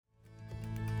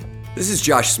This is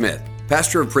Josh Smith,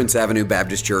 pastor of Prince Avenue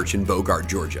Baptist Church in Bogart,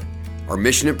 Georgia. Our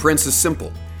mission at Prince is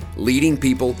simple, leading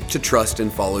people to trust and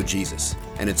follow Jesus.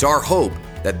 And it's our hope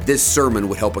that this sermon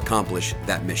would help accomplish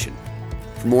that mission.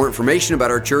 For more information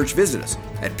about our church, visit us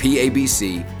at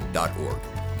pabc.org.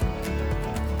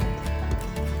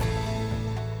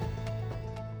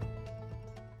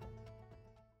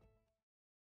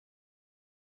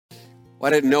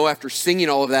 Well, I didn't know after singing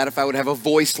all of that if I would have a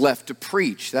voice left to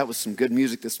preach. That was some good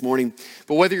music this morning.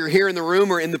 But whether you're here in the room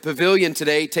or in the pavilion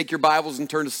today, take your Bibles and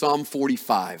turn to Psalm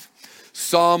 45.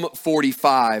 Psalm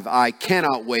 45. I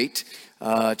cannot wait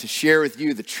to share with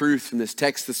you the truth from this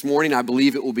text this morning. I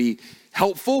believe it will be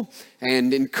helpful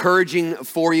and encouraging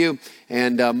for you.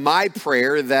 And my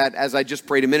prayer that, as I just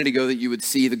prayed a minute ago, that you would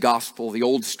see the gospel, the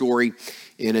old story,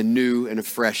 in a new and a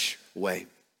fresh way.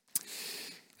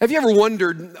 Have you ever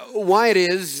wondered why it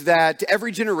is that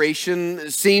every generation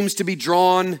seems to be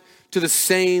drawn to the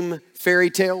same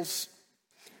fairy tales,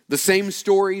 the same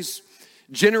stories,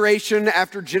 generation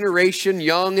after generation,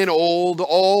 young and old,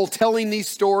 all telling these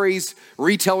stories,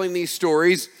 retelling these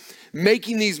stories,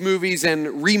 making these movies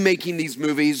and remaking these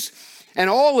movies, and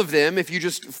all of them, if you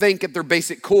just think at their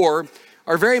basic core,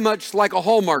 are very much like a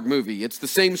Hallmark movie. It's the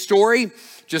same story,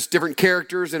 just different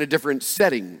characters in a different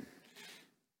setting.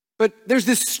 But there's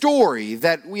this story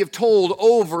that we have told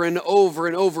over and over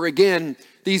and over again,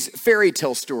 these fairy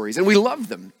tale stories, and we love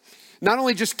them. Not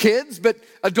only just kids, but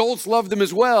adults love them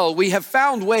as well. We have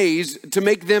found ways to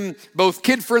make them both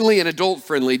kid-friendly and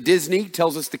adult-friendly. Disney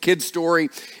tells us the kid story,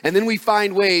 and then we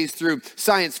find ways through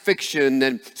science fiction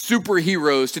and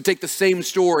superheroes to take the same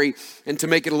story and to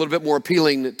make it a little bit more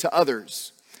appealing to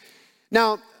others.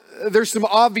 Now, there's some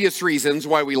obvious reasons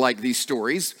why we like these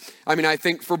stories. I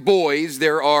think for boys,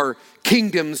 there are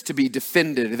kingdoms to be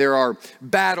defended. There are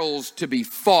battles to be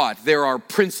fought. There are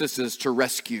princesses to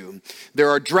rescue. There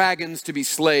are dragons to be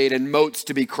slayed and moats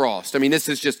to be crossed. This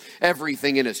is just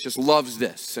everything in us, just loves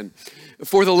this. And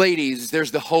for the ladies,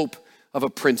 there's the hope of a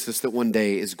princess that one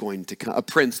day is going to come, a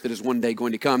prince that is one day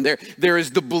going to come. There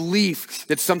is the belief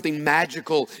that something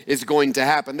magical is going to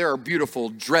happen. There are beautiful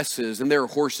dresses and there are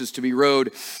horses to be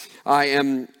rode. I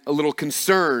am a little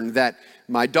concerned that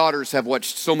my daughters have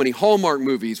watched so many Hallmark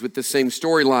movies with the same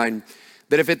storyline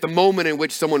that if at the moment in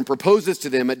which someone proposes to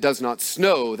them it does not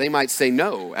snow, they might say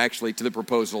no, actually, to the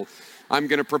proposal. I'm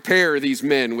going to prepare these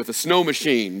men with a snow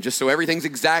machine just so everything's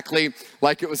exactly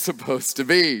like it was supposed to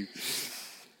be.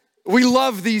 We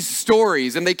love these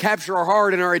stories and they capture our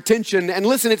heart and our attention. And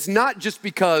listen, it's not just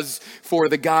because for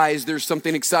the guys there's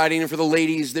something exciting and for the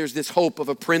ladies there's this hope of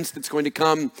a prince that's going to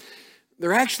come.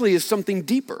 There actually is something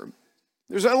deeper.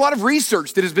 There's a lot of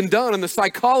research that has been done on the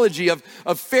psychology of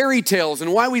fairy tales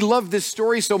and why we love this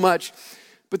story so much.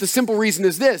 But the simple reason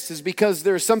is because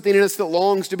there's something in us that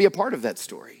longs to be a part of that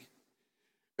story.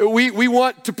 We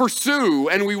want to pursue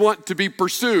and we want to be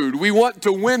pursued. We want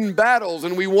to win battles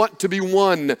and we want to be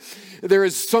won. There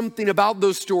is something about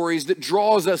those stories that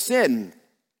draws us in.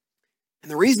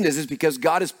 And the reason is because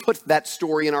God has put that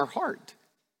story in our heart.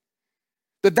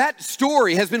 That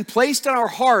story has been placed in our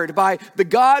heart by the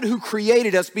God who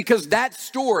created us because that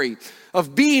story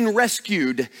of being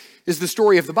rescued is the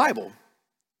story of the Bible.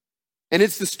 And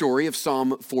it's the story of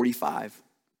Psalm 45.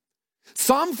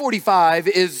 Psalm 45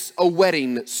 is a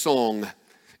wedding song.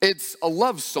 It's a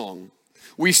love song.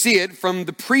 We see it from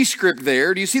the prescript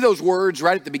there. Do you see those words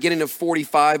right at the beginning of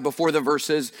 45 before the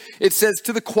verses? It says,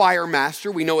 to the choir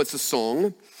master, we know it's a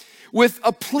song, with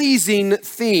a pleasing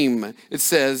theme, it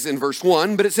says in verse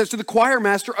 1, but it says to the choir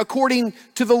master according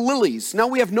to the lilies. Now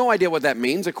we have no idea what that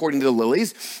means, according to the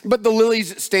lilies, but the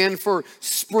lilies stand for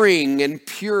spring and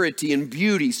purity and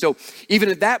beauty. So even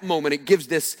at that moment, it gives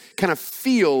this kind of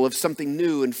feel of something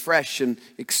new and fresh and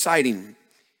exciting.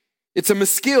 It's a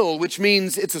maskil, which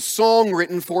means it's a song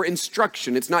written for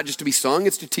instruction. It's not just to be sung,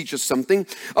 it's to teach us something.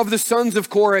 Of the sons of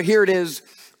Korah, here it is,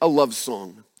 a love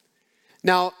song.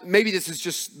 Now, maybe this is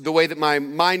just the way that my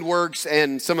mind works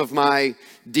and some of my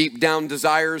deep down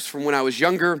desires from when I was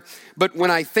younger. But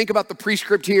when I think about the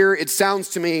prescript here, it sounds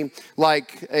to me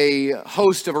like a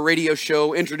host of a radio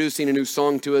show introducing a new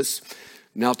song to us.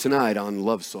 Now tonight on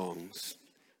Love Songs,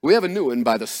 we have a new one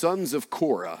by the Sons of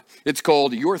Korah. It's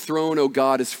called Your Throne, O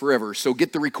God, is Forever. So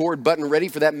get the record button ready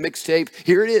for that mixtape.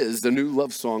 Here it is, the new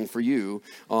love song for you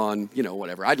on,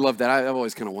 whatever. I'd love that. I've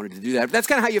always kind of wanted to do that. But that's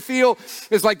kind of how you feel.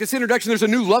 It's like this introduction, there's a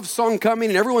new love song coming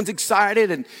and everyone's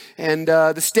excited. And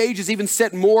the stage is even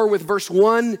set more with verse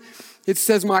 1. It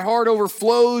says, my heart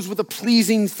overflows with a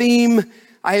pleasing theme.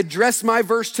 I address my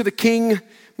verse to the king.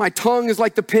 My tongue is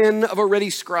like the pen of a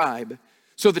ready scribe.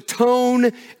 So the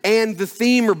tone and the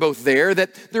theme are both there,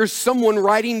 that there's someone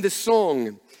writing this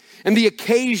song. And the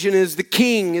occasion is the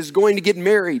king is going to get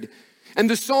married. And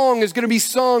the song is going to be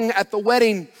sung at the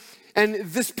wedding. And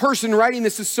this person writing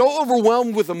this is so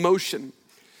overwhelmed with emotion,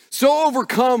 so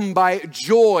overcome by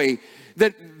joy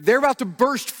that they're about to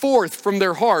burst forth from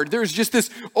their heart. There's just this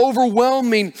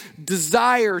overwhelming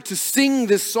desire to sing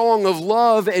this song of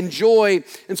love and joy.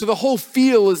 And so the whole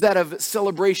feel is that of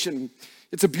celebration.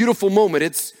 It's a beautiful moment.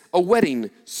 It's a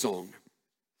wedding song.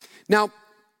 Now,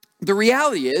 the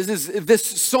reality is this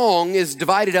song is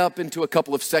divided up into a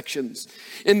couple of sections.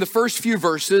 In the first few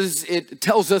verses, it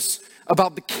tells us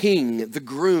about the king, the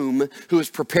groom, who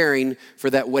is preparing for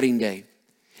that wedding day.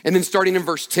 And then starting in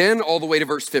verse 10 all the way to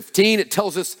verse 15, it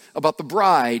tells us about the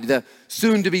bride, the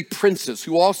soon-to-be princess,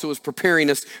 who also is preparing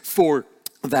us for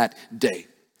that day.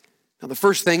 Now, the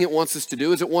first thing it wants us to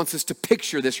do is it wants us to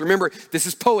picture this. Remember, this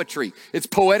is poetry. It's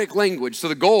poetic language. So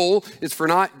the goal is for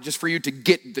not just for you to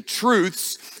get the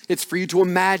truths, it's for you to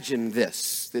imagine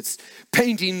this. It's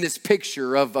painting this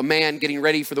picture of a man getting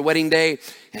ready for the wedding day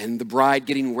and the bride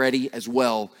getting ready as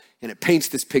well. And it paints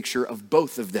this picture of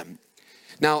both of them.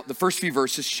 Now, the first few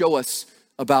verses show us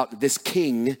about this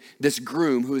king, this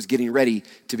groom who is getting ready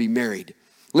to be married.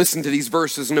 Listen to these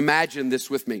verses and imagine this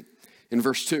with me. In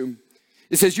verse 2,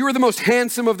 it says, "You are the most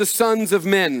handsome of the sons of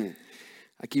men."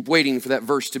 I keep waiting for that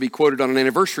verse to be quoted on an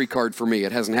anniversary card for me.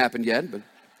 It hasn't happened yet, but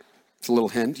it's a little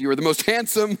hint. "You are the most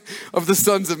handsome of the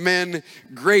sons of men.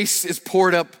 Grace is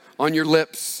poured up on your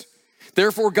lips.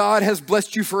 Therefore, God has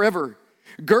blessed you forever.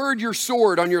 Gird your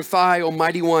sword on your thigh, O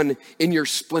mighty one, in your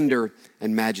splendor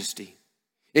and majesty.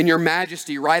 In your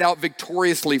majesty, ride out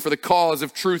victoriously for the cause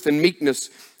of truth and meekness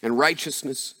and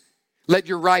righteousness. Let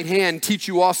your right hand teach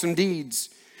you awesome deeds.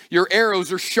 Your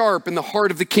arrows are sharp in the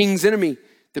heart of the king's enemy.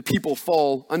 The people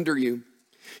fall under you.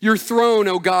 Your throne,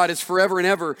 O God, is forever and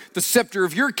ever. The scepter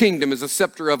of your kingdom is a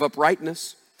scepter of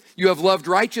uprightness. You have loved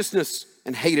righteousness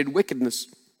and hated wickedness.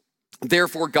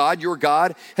 Therefore, God, your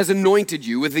God, has anointed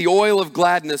you with the oil of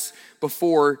gladness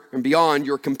before and beyond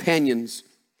your companions.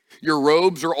 Your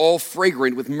robes are all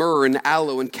fragrant with myrrh and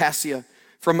aloe and cassia.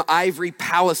 From ivory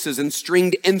palaces and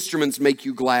stringed instruments make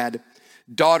you glad.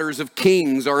 Daughters of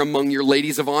kings are among your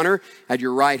ladies of honor. At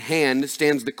your right hand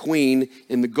stands the queen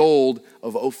in the gold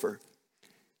of Ophir."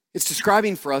 It's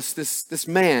describing for us this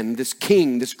man, this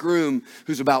king, this groom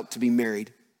who's about to be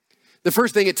married. The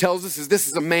first thing it tells us is this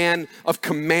is a man of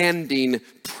commanding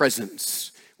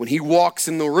presence. When he walks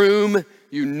in the room,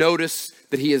 you notice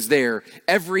that he is there.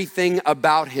 Everything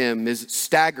about him is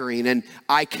staggering and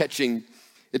eye-catching.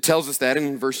 It tells us that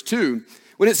in verse 2.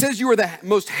 When it says you are the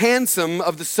most handsome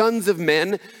of the sons of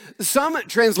men, some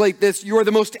translate this, you are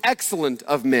the most excellent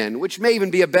of men, which may even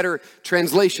be a better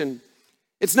translation.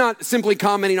 It's not simply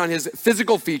commenting on his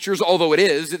physical features, although it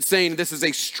is. It's saying this is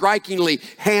a strikingly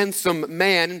handsome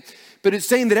man, but it's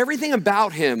saying that everything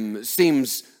about him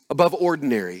seems above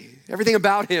ordinary. Everything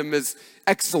about him is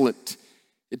excellent.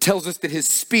 It tells us that his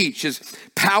speech is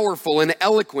powerful and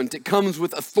eloquent. It comes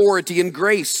with authority and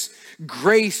grace.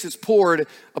 Grace is poured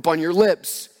upon your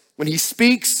lips. When he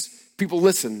speaks, people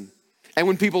listen. And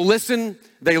when people listen,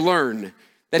 they learn.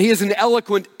 That he is an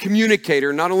eloquent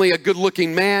communicator, not only a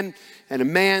good-looking man and a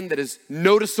man that is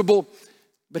noticeable,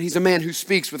 but he's a man who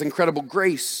speaks with incredible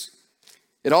grace.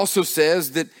 It also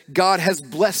says that God has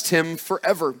blessed him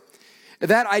forever.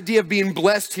 That idea of being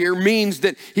blessed here means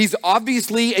that he's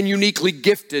obviously and uniquely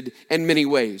gifted in many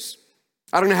ways.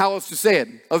 I don't know how else to say it,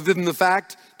 other than the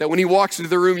fact that when he walks into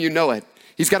the room, you know it.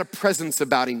 He's got a presence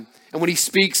about him. And when he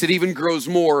speaks, it even grows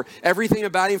more. Everything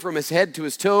about him, from his head to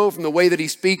his toe, from the way that he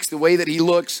speaks, the way that he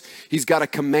looks, he's got a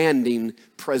commanding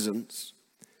presence.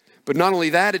 But not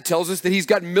only that, it tells us that he's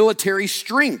got military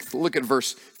strength. Look at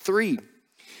verse 3.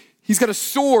 He's got a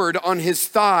sword on his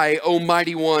thigh, O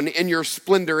mighty one, in your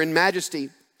splendor and majesty.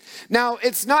 Now,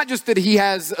 it's not just that he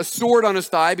has a sword on his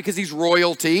thigh because he's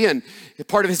royalty and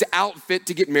part of his outfit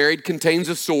to get married contains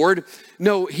a sword.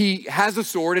 No, he has a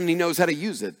sword and he knows how to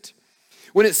use it.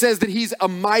 When it says that he's a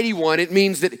mighty one, it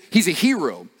means that he's a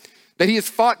hero, that he has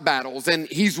fought battles and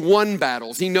he's won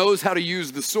battles. He knows how to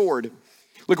use the sword.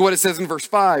 Look at what it says in verse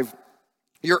 5.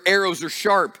 Your arrows are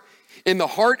sharp. In the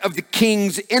heart of the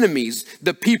king's enemies,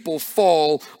 the people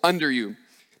fall under you.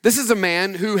 This is a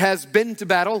man who has been to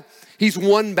battle. He's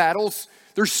won battles.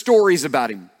 There's stories about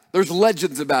him. There's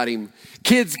legends about him.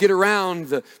 Kids get around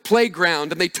the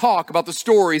playground and they talk about the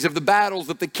stories of the battles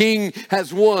that the king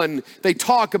has won. They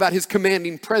talk about his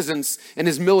commanding presence and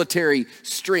his military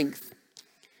strength.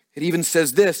 It even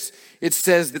says this. It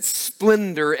says that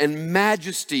splendor and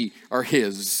majesty are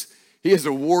his. He is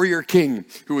a warrior king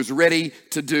who is ready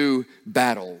to do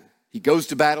battle. He goes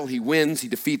to battle, he wins, he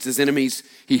defeats his enemies,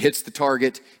 he hits the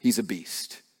target, he's a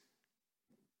beast.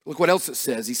 Look what else it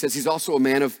says. He says he's also a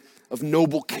man of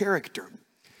noble character.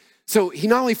 So he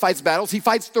not only fights battles, he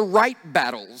fights the right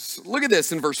battles. Look at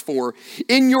this in verse 4.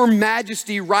 In your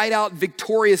majesty, ride out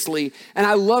victoriously. And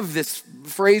I love this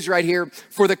phrase right here,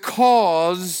 for the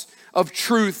cause of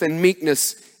truth and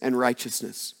meekness and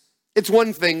righteousness. It's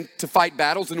one thing to fight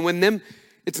battles and win them.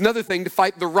 It's another thing to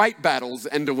fight the right battles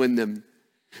and to win them.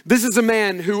 This is a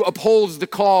man who upholds the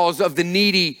cause of the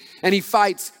needy, and he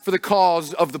fights for the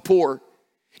cause of the poor.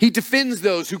 He defends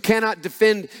those who cannot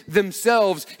defend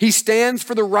themselves. He stands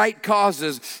for the right cause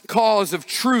of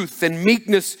truth and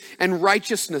meekness and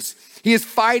righteousness. He is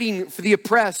fighting for the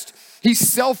oppressed. He's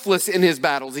selfless in his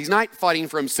battles. He's not fighting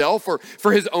for himself or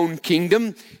for his own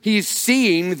kingdom. He's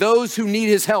seeing those who need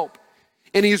his help.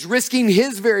 And he's risking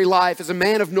his very life as a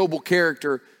man of noble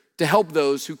character to help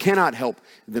those who cannot help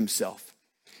themselves.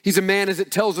 He's a man, as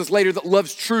it tells us later, that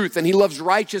loves truth and he loves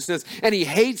righteousness and he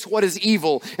hates what is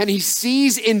evil and he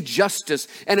sees injustice,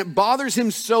 and it bothers him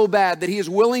so bad that he is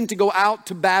willing to go out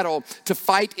to battle to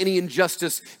fight any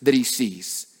injustice that he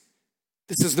sees.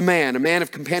 This is the man, a man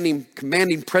of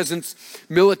commanding presence,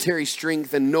 military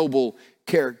strength, and noble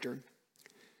character.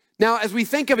 Now, as we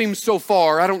think of him so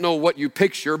far, I don't know what you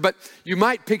picture, but you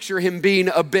might picture him being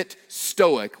a bit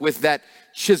stoic with that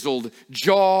chiseled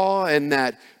jaw and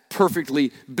that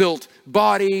perfectly built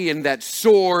body and that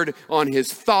sword on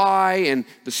his thigh and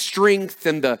the strength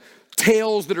and the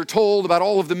tales that are told about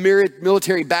all of the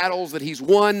military battles that he's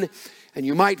won. And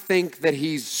you might think that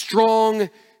he's strong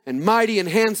and mighty and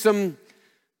handsome,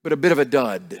 but a bit of a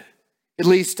dud. At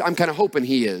least I'm kind of hoping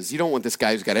he is. You don't want this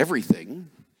guy who's got everything.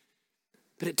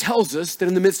 But it tells us that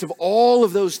in the midst of all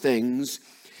of those things,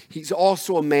 he's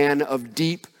also a man of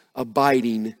deep,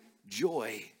 abiding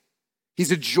joy.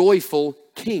 He's a joyful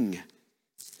king.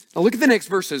 Now look at the next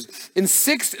verses. In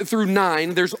 6 through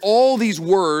 9, there's all these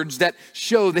words that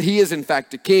show that he is in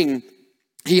fact a king.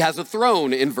 He has a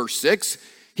throne in verse 6.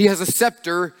 He has a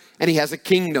scepter and he has a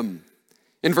kingdom.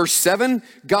 In verse 7,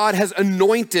 God has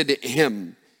anointed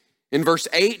him. In verse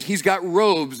 8, he's got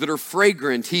robes that are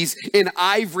fragrant. He's in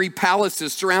ivory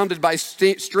palaces surrounded by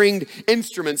stringed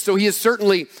instruments. So he is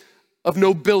certainly of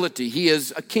nobility. He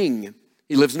is a king.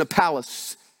 He lives in a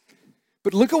palace.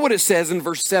 But look at what it says in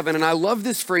verse 7, and I love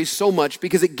this phrase so much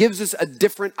because it gives us a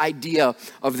different idea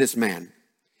of this man.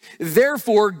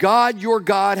 Therefore, God, your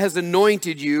God, has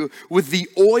anointed you with the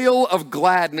oil of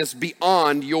gladness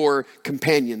beyond your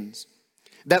companions.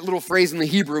 That little phrase in the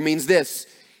Hebrew means this: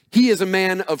 he is a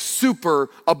man of super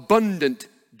abundant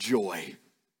joy.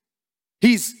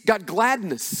 He's got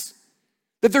gladness.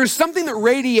 That there's something that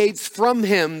radiates from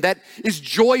him that is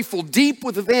joyful deep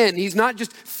within. He's not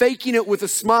just faking it with a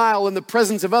smile in the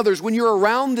presence of others. When you're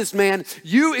around this man,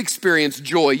 you experience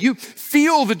joy. You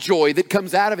feel the joy that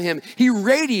comes out of him. He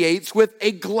radiates with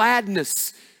a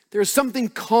gladness. There's something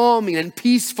calming and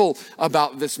peaceful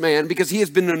about this man because he has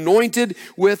been anointed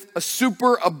with a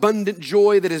super abundant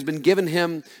joy that has been given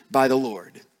him by the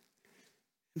Lord.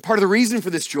 And part of the reason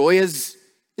for this joy is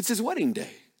it's his wedding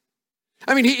day.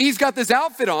 I mean, he's got this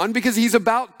outfit on because he's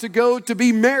about to go to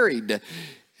be married.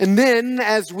 And then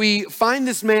as we find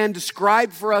this man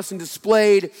described for us and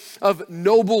displayed of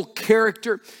noble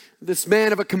character, this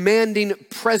man of a commanding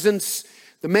presence,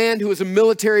 the man who is a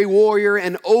military warrior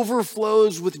and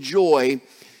overflows with joy,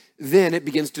 then it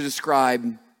begins to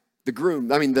describe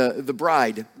the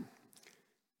bride.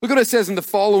 Look what it says in the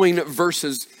following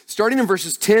verses. Starting in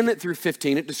verses 10 through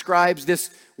 15, it describes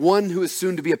this one who is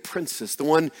soon to be a princess, the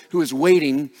one who is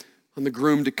waiting on the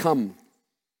groom to come.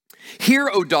 Hear,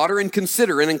 O daughter, and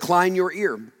consider and incline your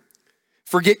ear.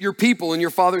 Forget your people and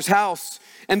your father's house,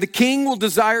 and the king will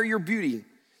desire your beauty.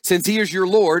 Since he is your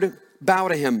Lord, bow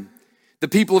to him. The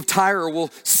people of Tyre will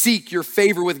seek your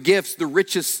favor with gifts, the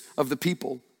richest of the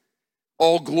people.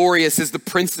 All glorious is the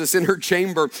princess in her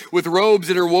chamber, with robes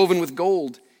interwoven with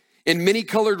gold. In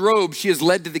many-colored robes she is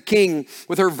led to the king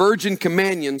with her virgin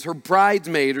companions. Her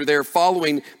bridesmaids are there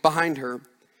following behind her.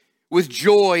 With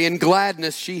joy and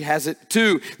gladness she has it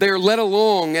too. They are led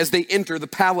along as they enter the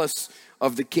palace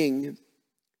of the king.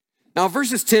 Now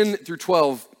verses 10 through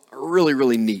 12 are really,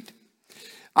 really neat.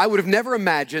 I would have never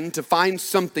imagined to find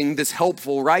something this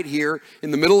helpful right here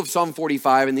in the middle of Psalm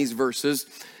 45 in these verses.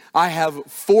 I have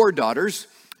 4 daughters,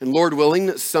 and Lord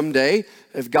willing, someday,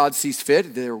 if God sees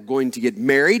fit, they're going to get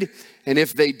married. And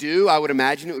if they do, I would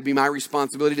imagine it would be my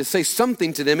responsibility to say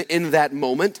something to them in that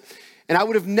moment. And I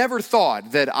would have never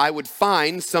thought that I would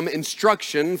find some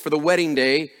instruction for the wedding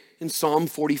day in Psalm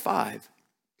 45.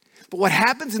 But what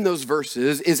happens in those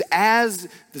verses is as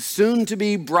the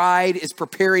soon-to-be bride is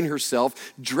preparing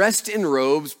herself, dressed in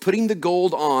robes, putting the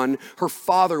gold on, her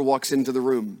father walks into the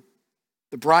room.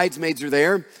 The bridesmaids are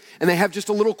there, and they have just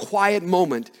a little quiet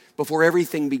moment before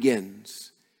everything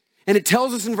begins. And it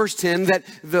tells us in verse 10 that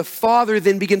the father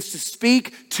then begins to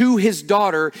speak to his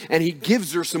daughter, and he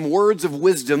gives her some words of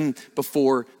wisdom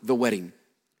before the wedding.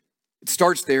 It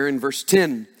starts there in verse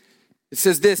 10. It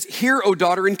says this, "Hear, O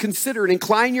daughter, and consider and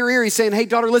incline your ear." He's saying, hey,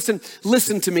 daughter, listen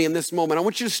to me in this moment. I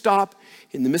want you to stop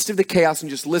in the midst of the chaos and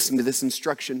just listen to this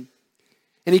instruction.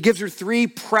 And he gives her 3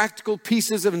 practical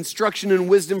pieces of instruction and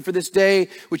wisdom for this day,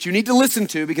 which you need to listen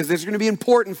to because these are going to be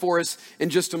important for us in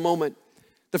just a moment.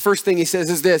 The first thing he says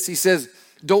is this. He says,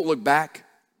 don't look back.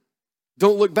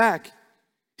 Don't look back.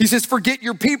 He says, forget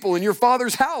your people and your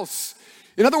father's house.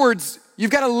 In other words,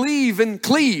 you've got to leave and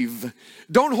cleave.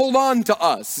 Don't hold on to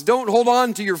us. Don't hold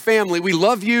on to your family. We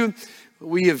love you.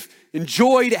 We have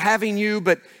enjoyed having you,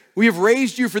 but we have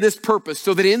raised you for this purpose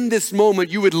so that in this moment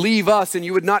you would leave us and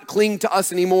you would not cling to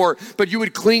us anymore, but you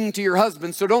would cling to your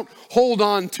husband. So don't hold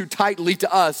on too tightly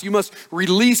to us. You must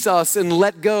release us and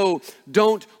let go.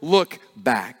 Don't look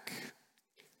back.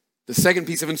 The second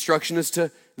piece of instruction is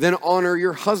to then honor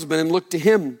your husband and look to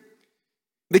him.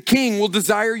 The king will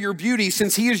desire your beauty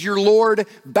since he is your Lord.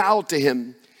 Bow to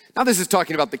him. Now this is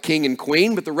talking about the king and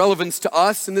queen, but the relevance to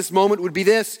us in this moment would be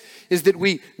this, is that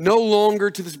we no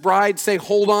longer to this bride say,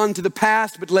 hold on to the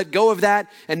past, but let go of that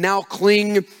and now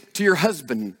cling to your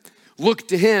husband. Look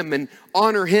to him and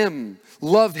honor him,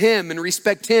 love him and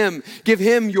respect him. Give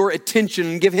him your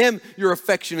attention, give him your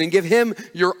affection and give him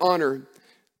your honor.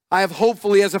 I have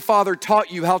hopefully as a father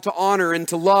taught you how to honor and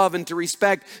to love and to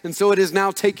respect. And so it is now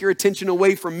take your attention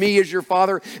away from me as your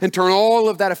father and turn all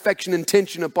of that affection and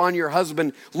attention upon your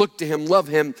husband. Look to him, love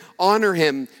him, honor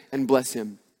him, and bless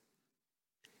him.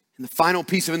 And the final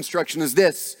piece of instruction is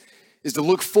this, is to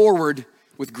look forward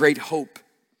with great hope.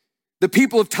 The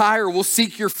people of Tyre will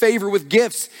seek your favor with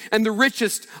gifts, and the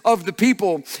richest of the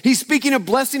people. He's speaking a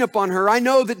blessing upon her. I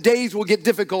know that days will get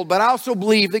difficult, but I also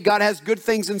believe that God has good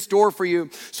things in store for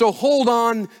you. So hold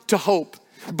on to hope.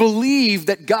 Believe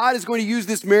that God is going to use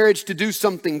this marriage to do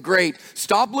something great.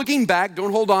 Stop looking back.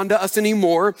 Don't hold on to us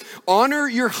anymore. Honor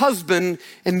your husband,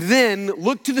 and then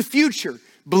look to the future,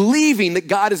 believing that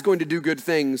God is going to do good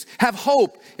things. Have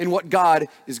hope in what God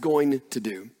is going to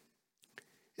do.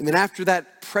 And then after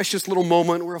that precious little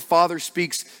moment where a father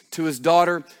speaks to his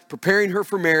daughter, preparing her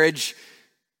for marriage,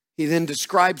 he then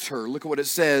describes her. Look at what it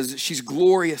says. She's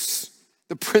glorious,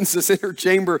 the princess in her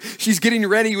chamber. She's getting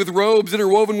ready with robes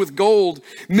interwoven with gold,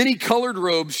 many colored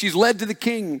robes. She's led to the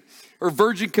king. Her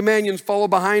virgin companions follow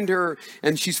behind her,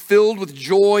 and she's filled with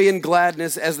joy and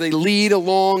gladness as they lead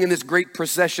along in this great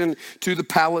procession to the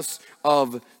palace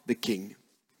of the king.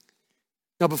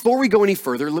 Now, before we go any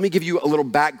further, let me give you a little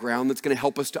background that's going to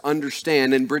help us to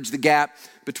understand and bridge the gap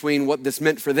between what this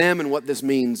meant for them and what this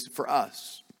means for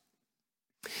us.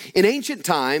 In ancient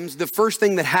times, the first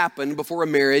thing that happened before a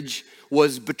marriage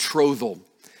was betrothal.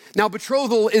 Now,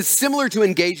 betrothal is similar to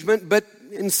engagement, but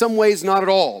in some ways not at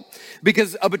all,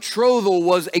 because a betrothal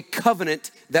was a covenant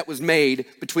that was made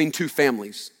between two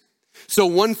families. So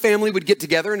one family would get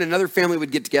together and another family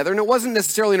would get together, and it wasn't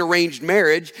necessarily an arranged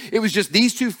marriage. It was just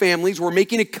these two families were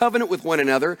making a covenant with one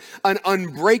another, an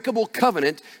unbreakable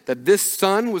covenant that this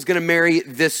son was going to marry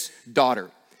this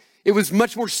daughter. It was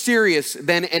much more serious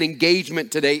than an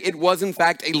engagement today. It was, in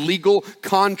fact, a legal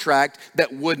contract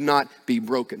that would not be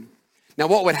broken. Now,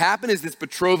 what would happen is this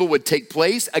betrothal would take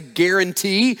place, a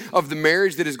guarantee of the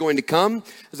marriage that is going to come.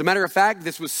 As a matter of fact,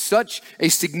 this was such a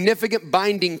significant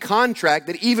binding contract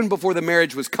that even before the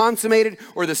marriage was consummated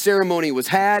or the ceremony was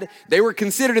had, they were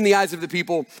considered in the eyes of the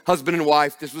people, husband and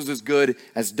wife. This was as good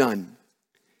as done.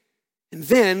 And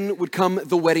then would come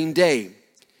the wedding day.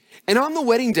 And on the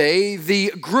wedding day,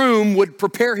 the groom would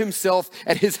prepare himself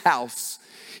at his house.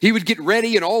 He would get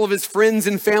ready and all of his friends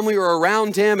and family are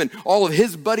around him and all of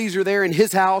his buddies are there in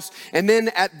his house. And then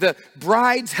at the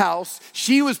bride's house,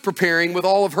 she was preparing with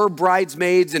all of her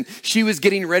bridesmaids and she was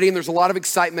getting ready, and there's a lot of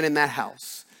excitement in that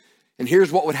house. And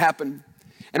here's what would happen.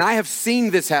 And I have seen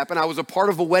this happen. I was a part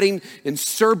of a wedding in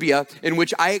Serbia in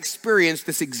which I experienced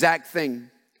this exact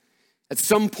thing. At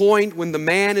some point when the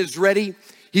man is ready,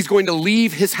 he's going to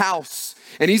leave his house.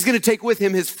 And he's going to take with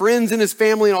him his friends and his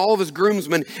family and all of his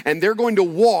groomsmen, and they're going to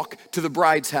walk to the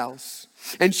bride's house.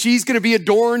 And she's going to be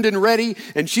adorned and ready,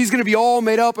 and she's going to be all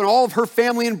made up, and all of her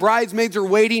family and bridesmaids are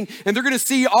waiting, and they're going to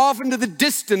see off into the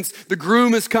distance the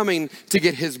groom is coming to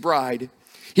get his bride.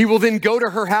 He will then go to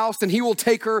her house and he will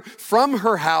take her from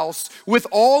her house with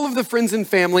all of the friends and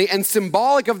family, and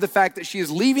symbolic of the fact that she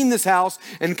is leaving this house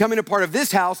and coming a part of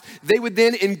this house, they would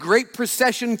then in great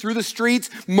procession through the streets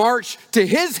march to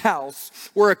his house,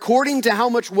 where according to how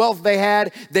much wealth they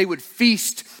had, they would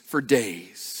feast for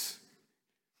days.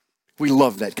 We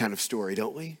love that kind of story,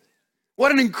 don't we?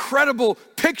 What an incredible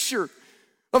picture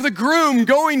of the groom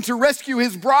going to rescue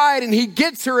his bride, and he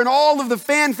gets her and all of the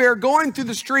fanfare going through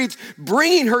the streets,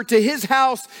 bringing her to his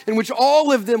house in which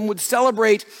all of them would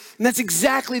celebrate. And that's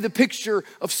exactly the picture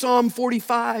of Psalm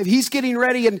 45. He's getting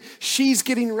ready and she's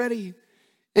getting ready.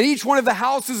 And each one of the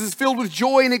houses is filled with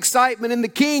joy and excitement, and the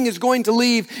king is going to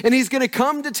leave, and he's going to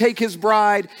come to take his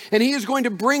bride, and he is going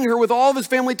to bring her with all of his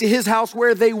family to his house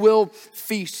where they will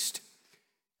feast.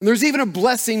 And there's even a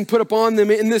blessing put upon them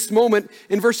in this moment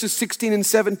in verses 16 and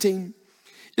 17.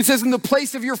 It says, "In the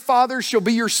place of your fathers shall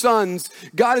be your sons."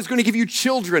 God is going to give you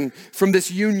children from this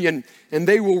union, and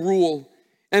they will rule,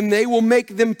 and they will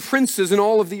make them princes in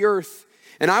all of the earth.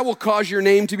 "And I will cause your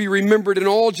name to be remembered in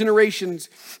all generations.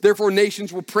 Therefore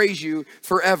nations will praise you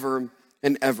forever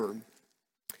and ever."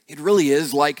 It really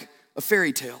is like a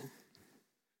fairy tale,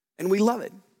 and we love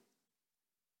it.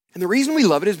 And the reason we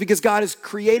love it is because God has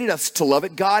created us to love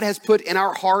it. God has put in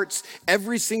our hearts,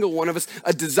 every single one of us,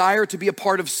 a desire to be a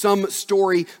part of some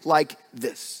story like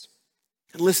this.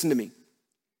 And listen to me.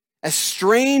 As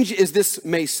strange as this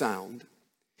may sound,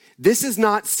 this is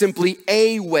not simply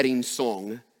a wedding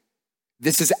song.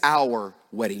 This is our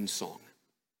wedding song.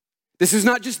 This is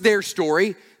not just their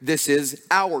story. This is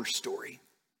our story.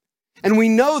 And we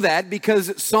know that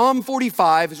because Psalm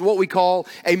 45 is what we call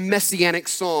a messianic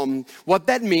psalm. What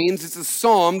that means, it's a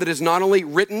psalm that is not only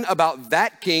written about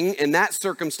that king in that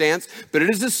circumstance, but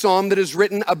it is a psalm that is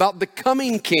written about the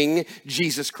coming king,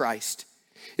 Jesus Christ.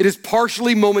 It is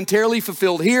partially momentarily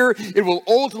fulfilled here. It will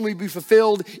ultimately be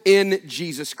fulfilled in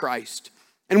Jesus Christ.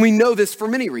 And we know this for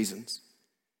many reasons.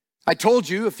 I told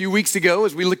you a few weeks ago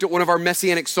as we looked at one of our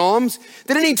messianic psalms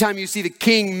that anytime you see the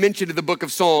king mentioned in the book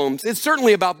of Psalms, it's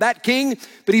certainly about that king,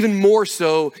 but even more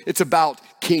so, it's about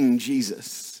King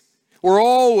Jesus. We're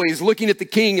always looking at the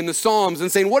king in the Psalms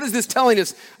and saying, what is this telling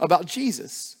us about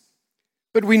Jesus?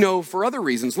 But we know for other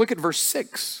reasons. Look at verse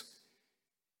 6.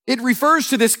 It refers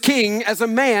to this king as a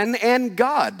man and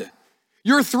God.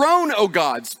 "Your throne, O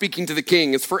God," speaking to the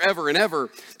king, "is forever and ever.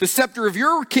 The scepter of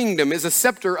your kingdom is a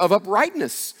scepter of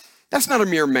uprightness." That's not a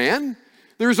mere man.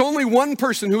 There's only one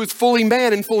person who is fully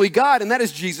man and fully God, and that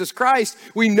is Jesus Christ.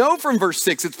 We know from verse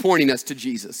 6 it's pointing us to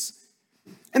Jesus.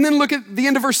 And then look at the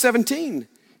end of verse 17.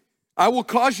 "I will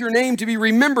cause your name to be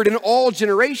remembered in all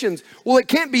generations." Well, it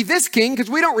can't be this king because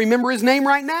we don't remember his name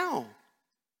right now.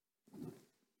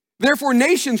 "Therefore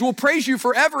nations will praise you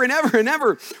forever and ever and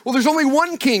ever." Well, there's only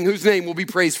one king whose name will be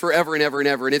praised forever and ever and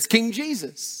ever, and it's King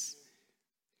Jesus.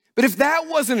 But if that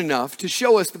wasn't enough to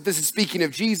show us that this is speaking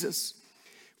of Jesus,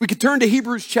 we could turn to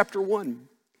Hebrews chapter 1,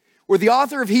 where the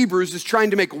author of Hebrews is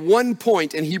trying to make one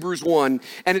point in Hebrews 1,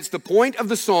 and it's the point of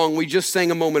the song we just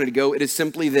sang a moment ago. It is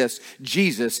simply this: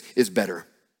 Jesus is better.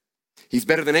 He's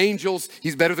better than angels.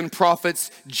 He's better than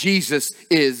prophets. Jesus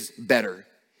is better.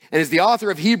 And as the author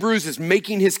of Hebrews is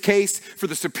making his case for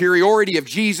the superiority of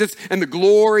Jesus and the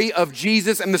glory of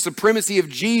Jesus and the supremacy of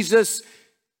Jesus,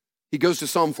 he goes to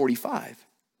Psalm 45.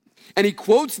 And he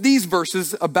quotes these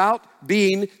verses about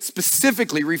being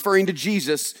specifically referring to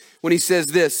Jesus when he says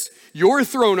this: "Your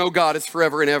throne, O God, is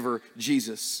forever and ever,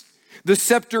 Jesus. The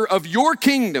scepter of your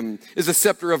kingdom is a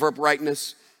scepter of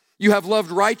uprightness. You have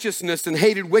loved righteousness and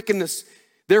hated wickedness.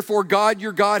 Therefore, God,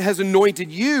 your God, has anointed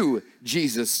you,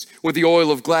 Jesus, with the oil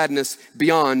of gladness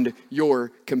beyond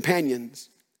your companions."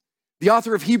 The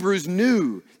author of Hebrews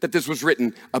knew that this was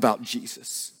written about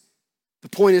Jesus. The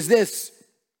point is this,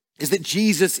 is that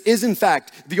Jesus is in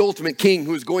fact the ultimate king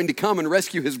who is going to come and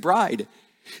rescue his bride.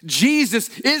 Jesus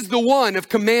is the one of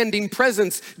commanding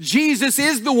presence. Jesus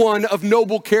is the one of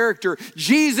noble character.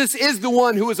 Jesus is the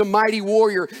one who is a mighty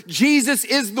warrior. Jesus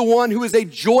is the one who is a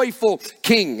joyful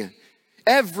king.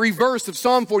 Every verse of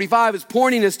Psalm 45 is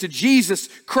pointing us to Jesus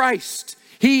Christ.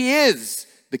 He is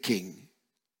the king.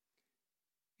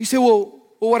 You say,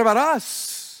 well, what about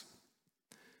us?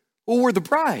 Well, we're the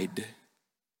bride.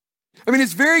 I mean,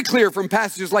 it's very clear from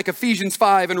passages like Ephesians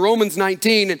 5 and Romans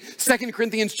 19 and 2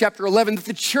 Corinthians chapter 11 that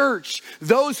the church,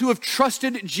 those who have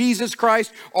trusted Jesus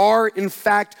Christ, are in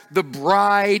fact the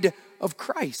bride of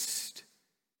Christ.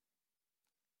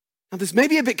 Now, this may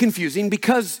be a bit confusing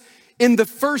because in the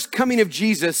first coming of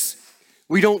Jesus,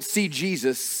 we don't see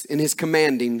Jesus in his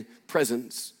commanding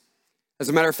presence. As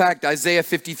a matter of fact, Isaiah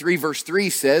 53 verse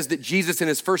 3 says that Jesus in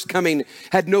his first coming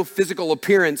had no physical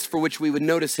appearance for which we would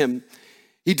notice him.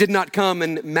 He did not come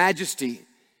in majesty.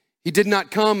 He did not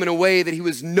come in a way that he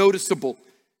was noticeable.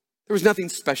 There was nothing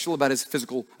special about his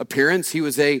physical appearance. He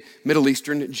was a Middle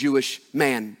Eastern Jewish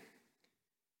man.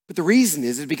 But the reason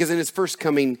is because in his first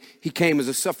coming, he came as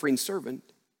a suffering servant.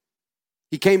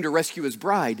 He came to rescue his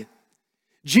bride.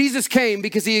 Jesus came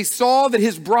because he saw that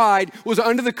his bride was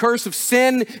under the curse of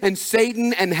sin and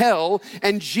Satan and hell.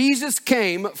 And Jesus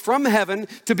came from heaven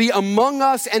to be among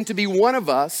us and to be one of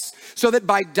us, so that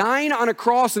by dying on a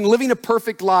cross and living a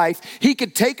perfect life, he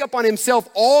could take up on himself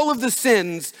all of the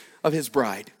sins of his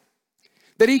bride.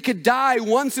 That he could die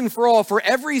once and for all for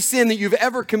every sin that you've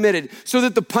ever committed, so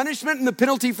that the punishment and the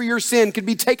penalty for your sin could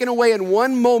be taken away in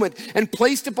one moment and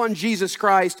placed upon Jesus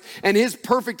Christ, and his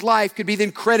perfect life could be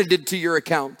then credited to your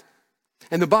account.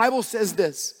 And the Bible says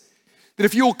this, that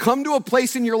if you will come to a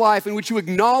place in your life in which you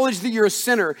acknowledge that you're a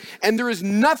sinner and there is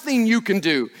nothing you can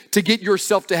do to get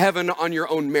yourself to heaven on your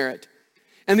own merit,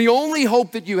 and the only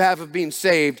hope that you have of being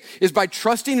saved is by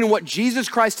trusting in what Jesus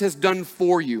Christ has done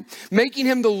for you, making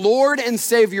him the Lord and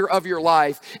Savior of your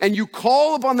life, and you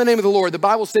call upon the name of the Lord, the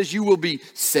Bible says you will be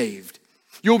saved.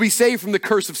 You will be saved from the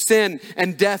curse of sin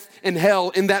and death and hell.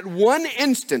 In that one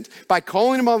instant, by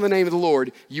calling upon the name of the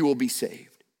Lord, you will be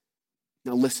saved.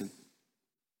 Now listen.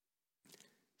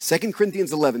 2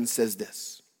 Corinthians 11 says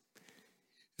this,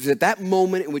 that at that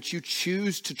moment in which you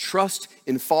choose to trust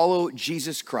and follow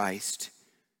Jesus Christ,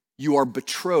 you are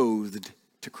betrothed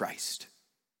to Christ.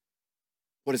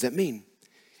 What does that mean?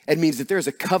 It means that there's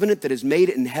a covenant that is made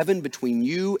in heaven between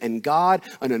you and God,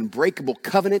 an unbreakable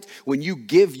covenant. When you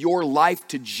give your life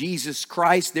to Jesus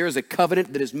Christ, there is a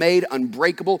covenant that is made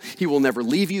unbreakable. He will never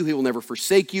leave you. He will never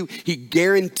forsake you. He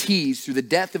guarantees through the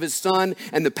death of his son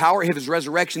and the power of his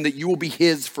resurrection that you will be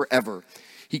his forever.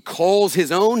 He calls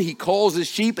his own, he calls his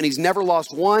sheep, and he's never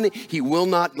lost one. He will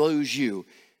not lose you.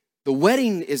 The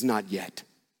wedding is not yet.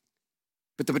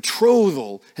 But the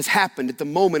betrothal has happened at the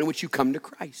moment in which you come to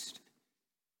Christ.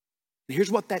 And here's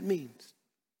what that means.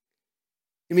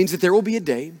 It means that there will be a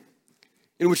day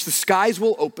in which the skies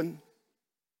will open,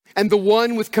 and the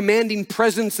one with commanding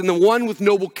presence and the one with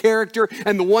noble character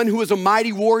and the one who is a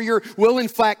mighty warrior will in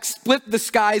fact split the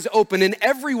skies open, and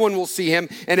everyone will see him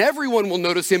and everyone will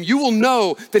notice him. You will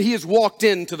know that he has walked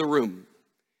into the room.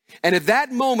 And at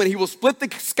that moment, he will split the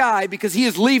sky because he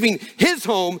is leaving his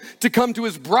home to come to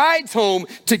his bride's home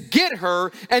to get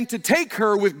her and to take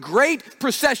her with great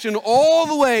procession all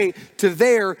the way to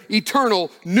their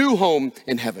eternal new home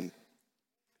in heaven.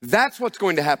 That's what's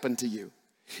going to happen to you.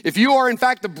 If you are in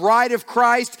fact the bride of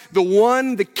Christ,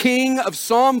 the King of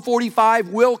Psalm 45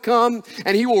 will come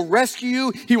and he will rescue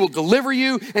you, he will deliver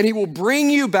you, and he will bring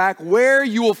you back where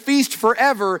you will feast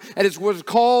forever at what is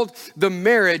called the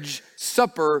marriage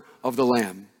supper of the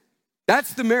Lamb.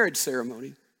 That's the marriage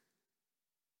ceremony.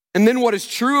 And then what is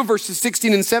true of verses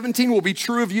 16 and 17 will be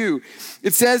true of you.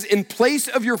 It says, in place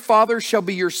of your fathers shall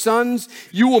be your sons,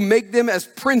 you will make them as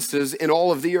princes in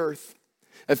all of the earth.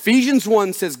 Ephesians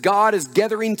 1 says God is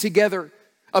gathering together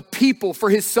a people for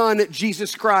his son,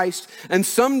 Jesus Christ. And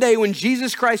someday when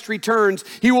Jesus Christ returns,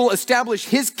 he will establish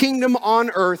his kingdom on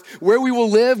earth where we will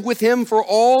live with him for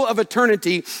all of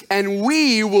eternity. And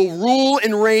we will rule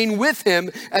and reign with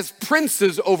him as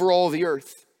princes over all the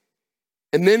earth.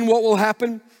 And then what will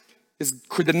happen is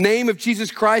the name of Jesus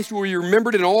Christ will be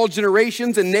remembered in all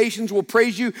generations, and nations will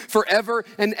praise you forever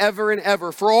and ever and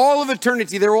ever. For all of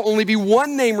eternity, there will only be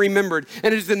one name remembered,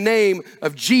 and it is the name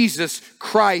of Jesus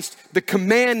Christ, the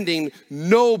commanding,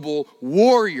 noble,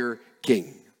 warrior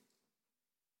King.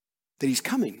 That he's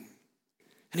coming.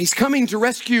 And he's coming to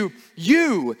rescue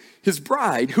you, his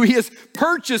bride, who he has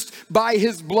purchased by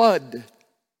his blood.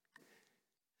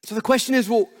 So the question is,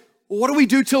 well, what do we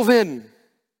do till then?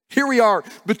 Here we are,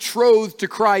 betrothed to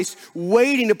Christ,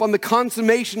 waiting upon the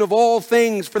consummation of all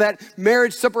things for that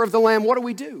marriage supper of the Lamb. What do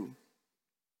we do?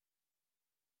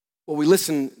 Well, we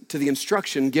listen to the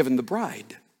instruction given the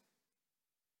bride.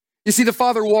 You see, the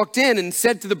father walked in and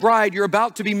said to the bride, you're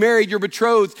about to be married, you're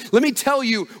betrothed. Let me tell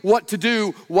you what to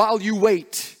do while you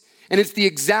wait. And it's the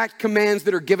exact commands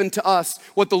that are given to us.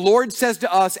 What the Lord says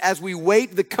to us as we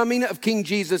wait the coming of King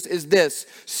Jesus is this: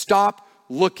 stop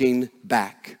looking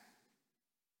back.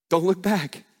 Don't look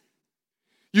back.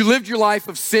 You lived your life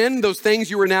of sin, those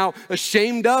things you are now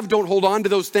ashamed of. Don't hold on to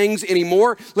those things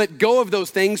anymore. Let go of those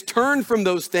things. Turn from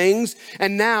those things.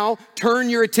 And now turn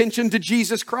your attention to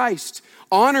Jesus Christ.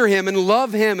 Honor him and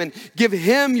love him and give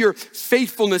him your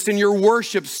faithfulness and your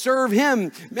worship. Serve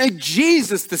him. Make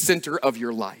Jesus the center of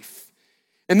your life.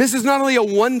 And this is not only a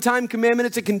one-time commandment,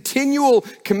 it's a continual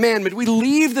commandment. We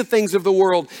leave the things of the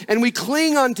world and we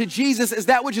cling on to Jesus as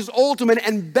that which is ultimate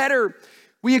and better.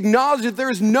 We acknowledge that there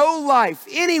is no life,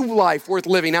 any life worth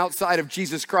living outside of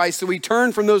Jesus Christ. So we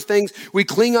turn from those things, we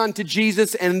cling on to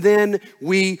Jesus, and then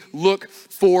we look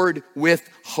forward with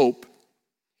hope.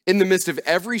 in the midst of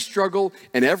every struggle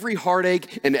and every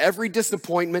heartache and every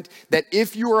disappointment, that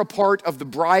if you are a part of the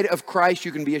bride of Christ,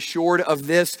 you can be assured of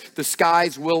this: the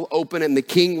skies will open and the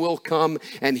King will come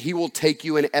and he will take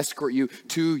you and escort you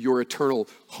to your eternal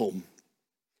home.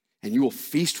 And you will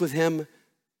feast with him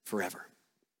forever.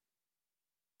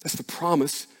 That's the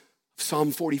promise of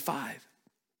Psalm 45.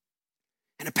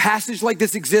 And a passage like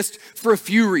this exists for a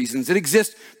few reasons. It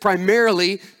exists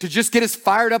primarily to just get us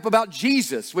fired up about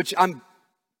Jesus, which I'm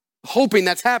hoping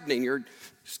that's happening. You're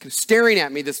just kind of staring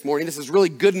at me this morning. This is really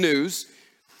good news.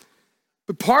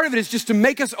 But part of it is just to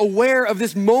make us aware of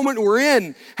this moment we're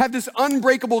in, have this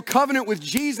unbreakable covenant with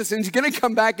Jesus, and he's going to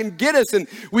come back and get us. And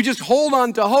we just hold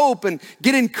on to hope and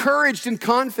get encouraged and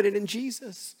confident in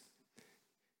Jesus.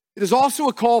 It is also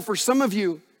a call for some of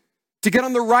you to get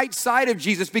on the right side of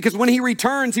Jesus, because when he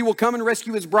returns, he will come and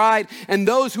rescue his bride. And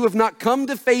those who have not come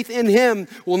to faith in him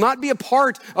will not be a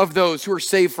part of those who are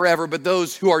saved forever, but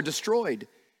those who are destroyed.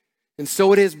 And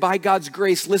so it is by God's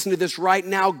grace. Listen to this right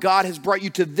now. God has brought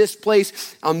you to this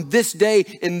place on this day,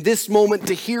 in this moment,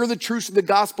 to hear the truths of the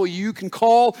gospel. You can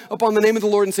call upon the name of the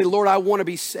Lord and say, Lord, I want to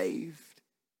be saved.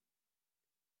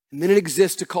 And then it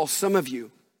exists to call some of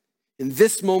you in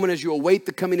this moment, as you await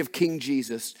the coming of King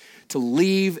Jesus, to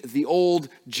leave the old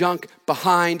junk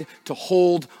behind, to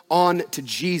hold on to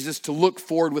Jesus, to look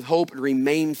forward with hope and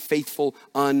remain faithful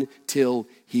until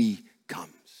he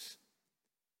comes.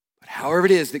 But however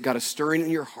it is that God is stirring in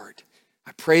your heart,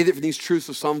 I pray that for these truths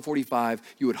of Psalm 45,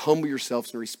 you would humble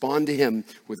yourselves and respond to him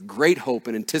with great hope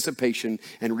and anticipation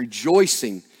and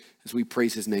rejoicing as we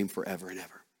praise his name forever and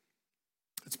ever.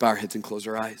 Let's bow our heads and close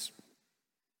our eyes.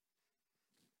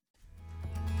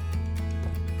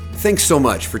 Thanks so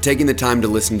much for taking the time to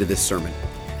listen to this sermon.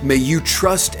 May you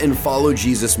trust and follow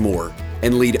Jesus more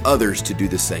and lead others to do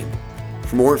the same.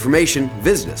 For more information,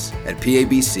 visit us at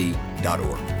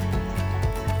pabc.org.